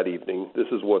of that evening, this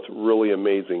is what's really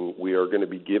amazing. We are going to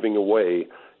be giving away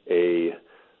a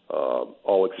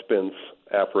all-expense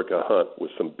Africa hunt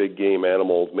with some big game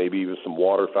animals, maybe even some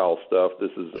waterfowl stuff.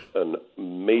 This is an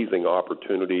amazing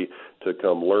opportunity to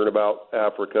come learn about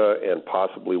Africa and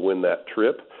possibly win that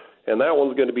trip. And that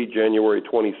one's going to be January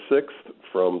 26th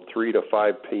from 3 to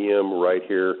 5 p.m. right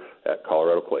here at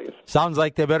Colorado Clays. Sounds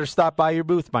like they better stop by your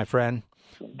booth, my friend.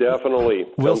 Definitely.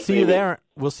 We'll see you there.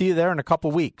 We'll see you there in a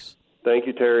couple weeks. Thank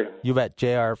you, Terry. You bet.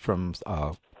 JR from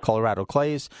Colorado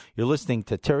Clays. You're listening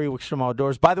to Terry Wickstrom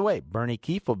Outdoors. By the way, Bernie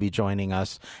Keefe will be joining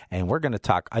us, and we're going to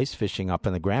talk ice fishing up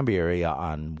in the Granby area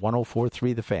on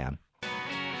 104.3 The Fan.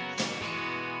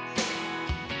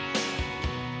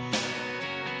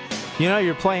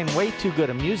 You're playing way too good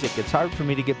of music. It's hard for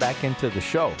me to get back into the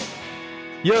show.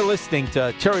 You're listening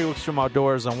to Terry Wickstrom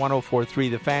Outdoors on 104.3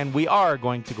 The Fan. We are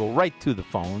going to go right to the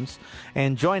phones.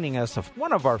 And joining us,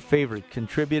 one of our favorite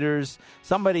contributors,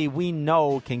 somebody we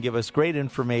know can give us great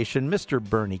information, Mr.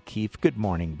 Bernie Keefe. Good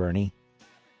morning, Bernie.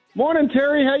 Morning,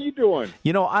 Terry. How you doing?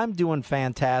 I'm doing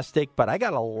fantastic, but I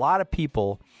got a lot of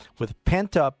people with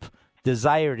pent-up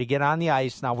desire to get on the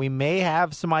ice. Now, we may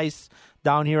have some ice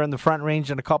down here in the Front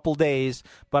Range in a couple days,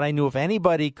 but I knew if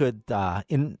anybody could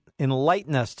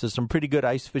enlighten us to some pretty good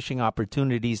ice fishing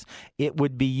opportunities, it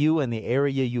would be you in the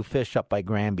area you fish up by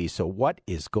Granby. So what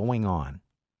is going on?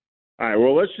 All right,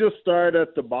 well, let's just start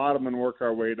at the bottom and work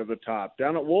our way to the top.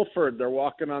 Down at Wolford, they're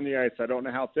walking on the ice. I don't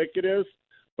know how thick it is,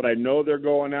 but I know they're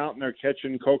going out and they're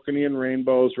catching kokanee and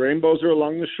rainbows. Rainbows are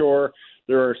along the shore.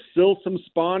 There are still some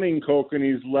spawning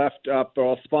kokanees left up,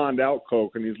 or spawned out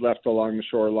kokanees left along the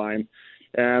shoreline.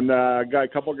 And a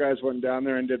couple guys went down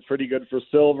there and did pretty good for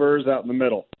silvers out in the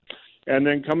middle. And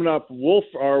then coming up,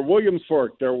 Williams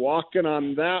Fork, they're walking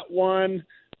on that one.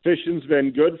 Fishing's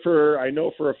been good I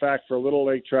know for a fact, for little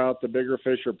lake trout. The bigger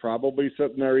fish are probably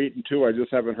sitting there eating too. I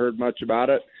just haven't heard much about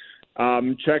it.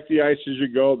 Check the ice as you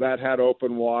go. That had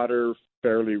open water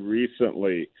fairly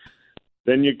recently.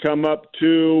 Then you come up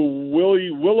to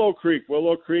Willow Creek.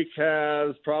 Willow Creek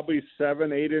has probably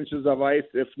 7-8 inches of ice,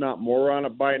 if not more, on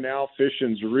it by now.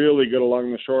 Fishing's really good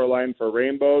along the shoreline for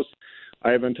rainbows.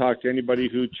 I haven't talked to anybody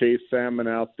who chased salmon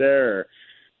out there.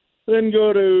 Then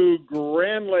go to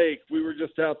Grand Lake. We were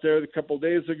just out there a couple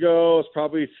days ago. It's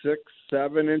probably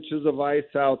 6-7 inches of ice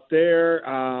out there.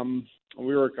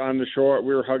 We were on the shore.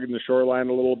 We were hugging the shoreline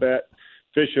a little bit.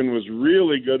 Fishing was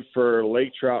really good for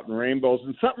lake trout and rainbows.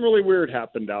 And something really weird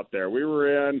happened out there. We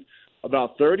were in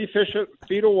about 30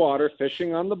 feet of water,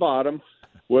 fishing on the bottom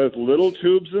with little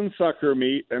tubes and sucker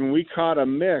meat, and we caught a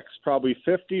mix, probably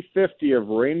 50-50 of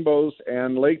rainbows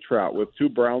and lake trout with 2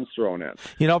 browns thrown in.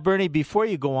 You know, Bernie, before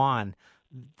you go on,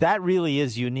 that really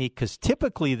is unique because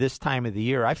typically this time of the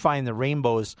year, I find the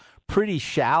rainbows pretty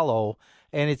shallow.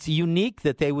 And it's unique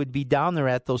that they would be down there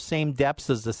at those same depths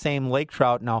as the same lake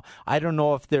trout. Now, I don't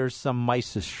know if there's some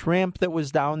mysis shrimp that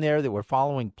was down there that were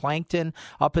following plankton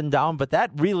up and down, but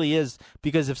that really is,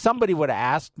 because if somebody would have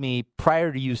asked me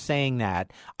prior to you saying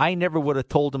that, I never would have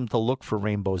told them to look for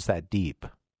rainbows that deep.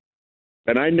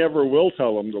 And I never will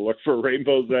tell them to look for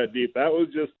rainbows that deep. That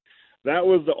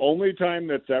was the only time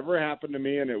that's ever happened to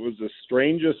me, and it was the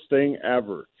strangest thing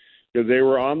ever. Because they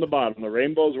were on the bottom. The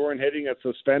rainbows weren't hitting it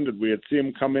suspended. We would see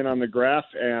them come in on the graph,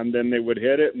 and then they would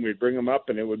hit it, and we'd bring them up,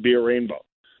 and it would be a rainbow.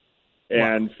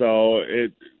 Wow. And so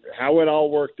how it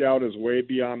all worked out is way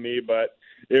beyond me, but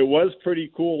it was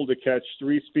pretty cool to catch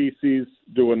 3 species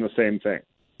doing the same thing.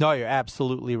 No, you're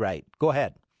absolutely right. Go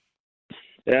ahead.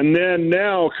 And then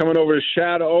now coming over to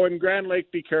Shadow and Grand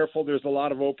Lake, be careful. There's a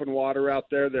lot of open water out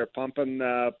there. They're pumping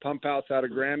pump house out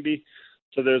of Granby.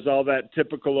 So there's all that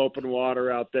typical open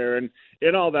water out there. And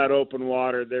in all that open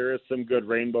water, there is some good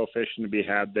rainbow fishing to be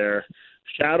had there.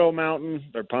 Shadow Mountain,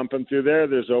 they're pumping through there.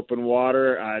 There's open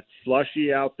water. It's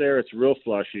slushy out there. It's real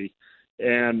slushy.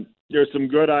 And there's some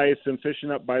good ice, and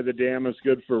fishing up by the dam is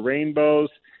good for rainbows.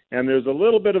 And there's a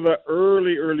little bit of an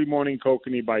early morning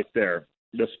kokanee bite there.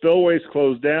 The spillway's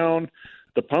closed down.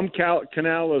 The pump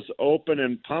canal is open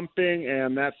and pumping,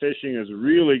 and that fishing is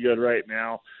really good right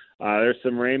now. There's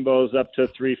some rainbows up to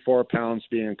 3-4 pounds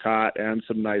being caught, and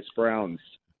some nice browns.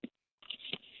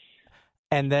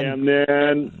 And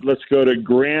then let's go to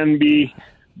Granby.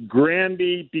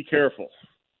 Granby, be careful.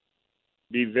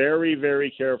 Be very,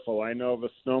 very careful. I know of a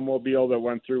snowmobile that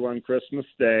went through on Christmas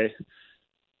Day.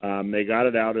 They got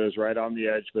it out. It was right on the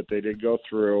edge, but they did go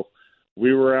through.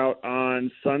 We were out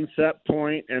on Sunset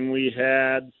Point, and we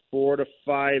had 4 to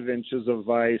 5 inches of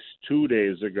ice 2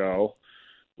 days ago.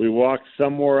 We walked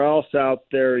somewhere else out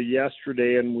there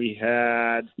yesterday, and we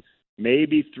had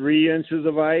maybe 3 inches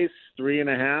of ice,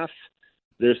 3.5.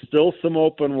 There's still some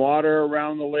open water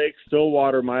around the lake.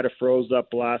 Stillwater might have froze up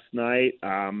last night.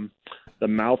 The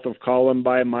mouth of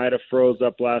Columbine might have froze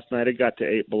up last night. It got to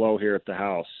 8 below here at the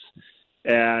house.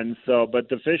 And so, but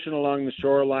the fishing along the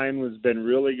shoreline has been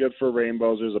really good for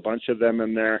rainbows. There's a bunch of them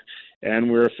in there, and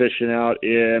we were fishing out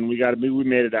we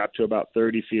made it out to about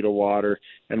 30 feet of water,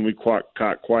 and we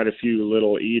caught quite a few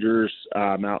little eaters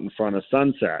out in front of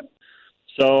Sunset.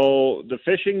 So the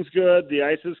fishing's good. The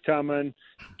ice is coming.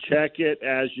 Check it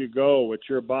as you go with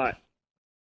your butt.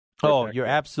 Oh, you're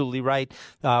absolutely right.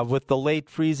 With the late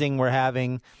freezing we're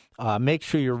having, make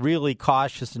sure you're really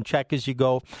cautious and check as you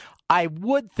go. I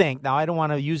would think, now I don't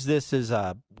want to use this as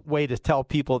a way to tell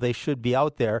people they should be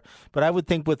out there, but I would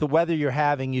think with the weather you're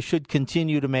having, you should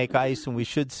continue to make ice, and we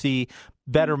should see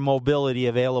better mobility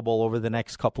available over the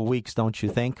next couple of weeks, don't you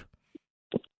think?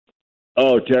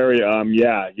 Oh, Terry,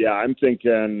 yeah. I'm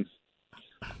thinking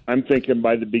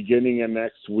by the beginning of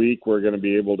next week we're going to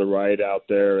be able to ride out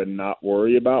there and not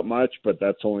worry about much, but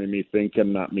that's only me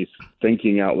thinking, not me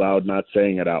thinking out loud, not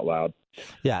saying it out loud.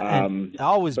 Yeah, and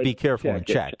always be careful and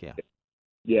check.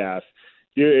 Yeah.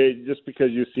 Just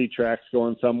because you see tracks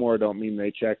going somewhere, don't mean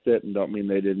they checked it, and don't mean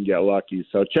they didn't get lucky.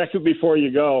 So check it before you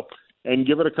go, and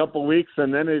give it a couple weeks,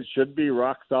 and then it should be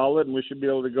rock solid, and we should be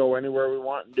able to go anywhere we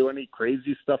want and do any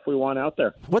crazy stuff we want out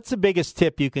there. What's the biggest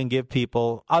tip you can give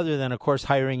people, other than, of course,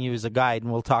 hiring you as a guide,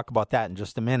 and we'll talk about that in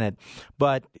just a minute,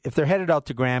 but if they're headed out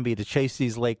to Granby to chase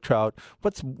these lake trout,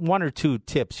 what's 1 or 2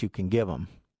 tips you can give them?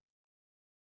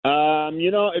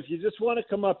 If you just want to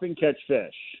come up and catch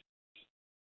fish,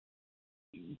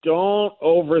 don't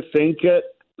overthink it.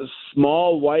 The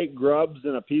small white grubs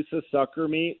and a piece of sucker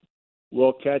meat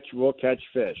will catch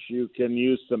fish. You can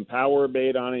use some power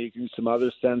bait on it. You can use some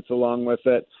other scents along with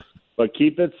it, but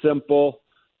keep it simple.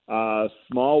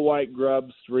 Small white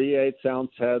grubs, 3/8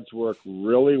 ounce heads work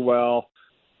really well.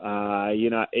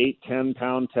 8-10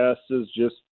 pound test is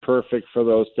just perfect for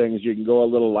those things. You can go a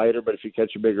little lighter, but if you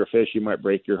catch a bigger fish, you might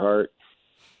break your heart.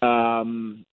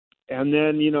 And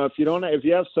then, if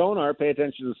you have sonar, pay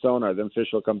attention to sonar. Then fish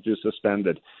will come through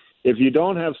suspended. If you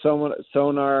don't have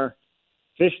sonar,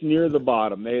 fish near the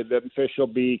bottom. Then fish will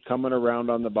be coming around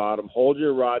on the bottom. Hold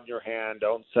your rod in your hand.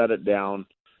 Don't set it down.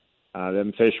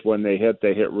 Then fish, when they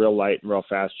hit real light and real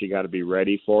fast. You got to be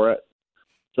ready for it.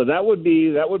 So that would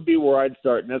be where I'd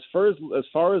start. And as far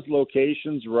as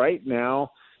locations right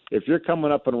now, if you're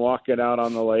coming up and walking out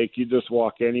on the lake, you just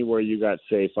walk anywhere you got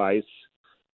safe ice.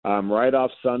 Right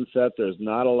off Sunset, there's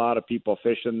not a lot of people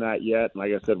fishing that yet.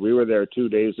 Like I said, we were there 2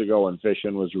 days ago and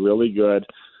fishing was really good.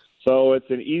 So it's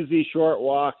an easy, short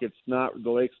walk. The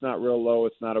lake's not real low.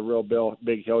 It's not a real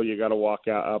big hill you got to walk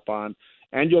up on.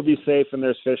 And you'll be safe, and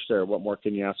there's fish there. What more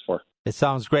can you ask for? It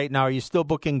sounds great. Now, are you still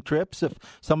booking trips if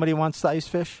somebody wants to ice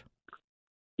fish?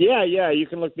 Yeah. You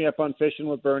can look me up on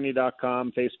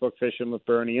fishingwithbernie.com, Facebook Fishing with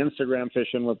Bernie, Instagram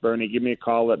Fishing with Bernie. Give me a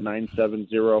call at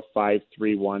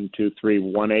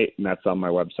 970-531-2318, and that's on my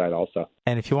website also.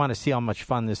 And if you want to see how much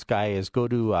fun this guy is, go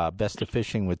to Best of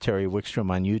Fishing with Terry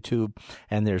Wickstrom on YouTube.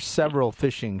 And there's several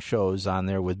fishing shows on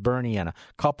there with Bernie and a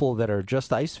couple that are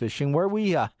just ice fishing where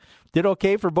we did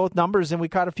okay for both numbers, and we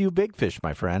caught a few big fish,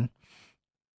 my friend.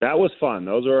 That was fun.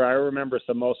 I remember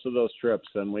most of those trips,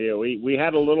 and we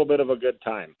had a little bit of a good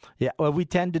time. Yeah, well, we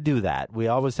tend to do that. We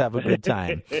always have a good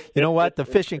time. You know what? The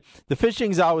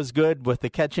fishing's always good. With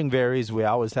the catching varies, we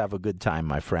always have a good time,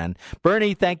 my friend.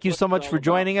 Bernie, thank you so much for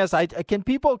joining us. Can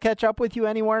people catch up with you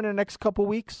anywhere in the next couple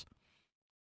weeks?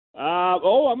 I'm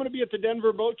going to be at the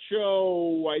Denver Boat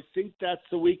Show. I think that's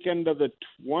the weekend of the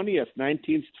 20th,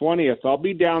 19th, 20th. I'll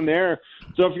be down there.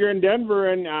 So if you're in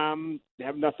Denver and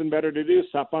have nothing better to do,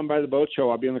 stop on by the boat show.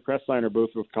 I'll be in the Crestliner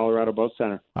booth with Colorado Boat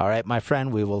Center. All right, my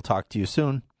friend. We will talk to you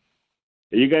soon.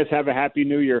 You guys have a happy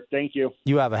New Year. Thank you.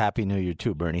 You have a happy New Year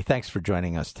too, Bernie. Thanks for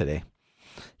joining us today.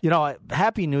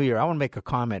 Happy New Year. I want to make a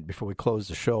comment before we close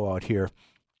the show out here.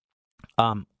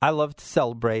 I love to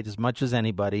celebrate as much as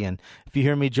anybody, and if you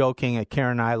hear me joking,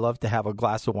 Karen and I love to have a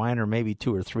glass of wine or maybe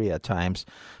 2 or 3 at times.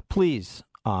 Please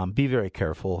be very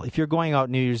careful. If you're going out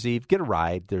New Year's Eve, get a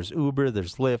ride. There's Uber,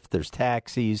 there's Lyft, there's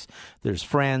taxis, there's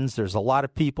friends. There's a lot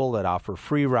of people that offer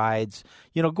free rides.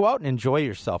 Go out and enjoy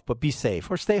yourself, but be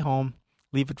safe or stay home.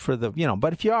 Leave it for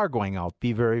but if you are going out,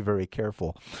 be very, very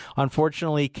careful.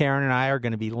 Unfortunately, Karen and I are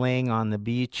going to be laying on the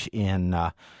beach in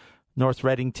North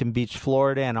Reddington Beach,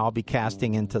 Florida, and I'll be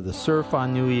casting into the surf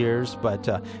on New Year's, but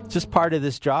it's just part of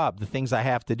this job, the things I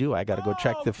have to do. I got to go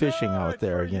check the fishing out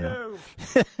there,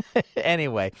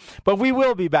 Anyway, but we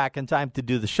will be back in time to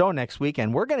do the show next week,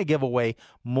 and we're going to give away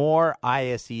more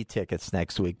ISE tickets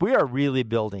next week. We are really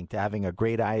building to having a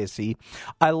great ISE.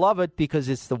 I love it because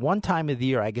it's the one time of the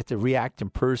year I get to react in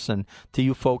person to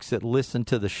you folks that listen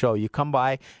to the show. You come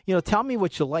by, tell me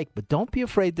what you like, but don't be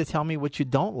afraid to tell me what you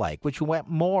don't like, what you want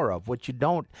more of, what you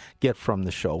don't get from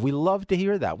the show. We love to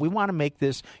hear that. We want to make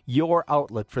this your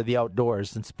outlet for the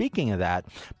outdoors. And speaking of that,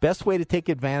 best way to take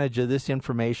advantage of this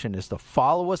information is to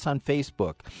follow us on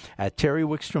Facebook at Terry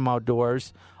Wickstrom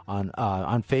Outdoors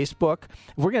on Facebook.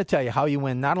 We're going to tell you how you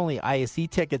win not only ISE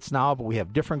tickets now, but we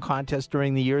have different contests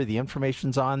during the year. The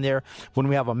information's on there. When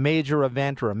we have a major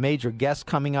event or a major guest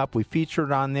coming up, we feature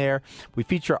it on there. We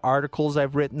feature articles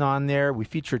I've written on there. We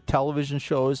feature television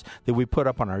shows that we put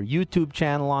up on our YouTube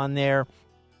channel on there.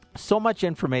 So much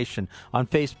information on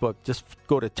Facebook. Just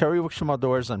go to Terry Wickstrom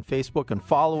Outdoors on Facebook and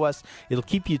follow us. It'll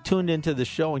keep you tuned into the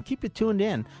show and keep you tuned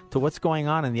in to what's going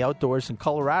on in the outdoors in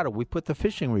Colorado. We put the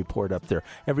fishing report up there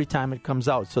every time it comes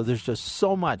out. So there's just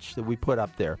so much that we put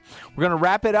up there. We're going to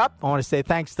wrap it up. I want to say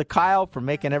thanks to Kyle for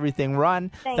making everything run.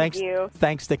 Thank you.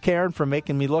 Thanks to Karen for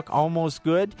making me look almost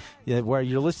good where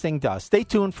you're listening to us. Stay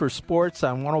tuned for sports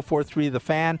on 104.3 The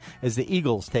Fan as the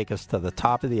Eagles take us to the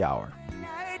top of the hour.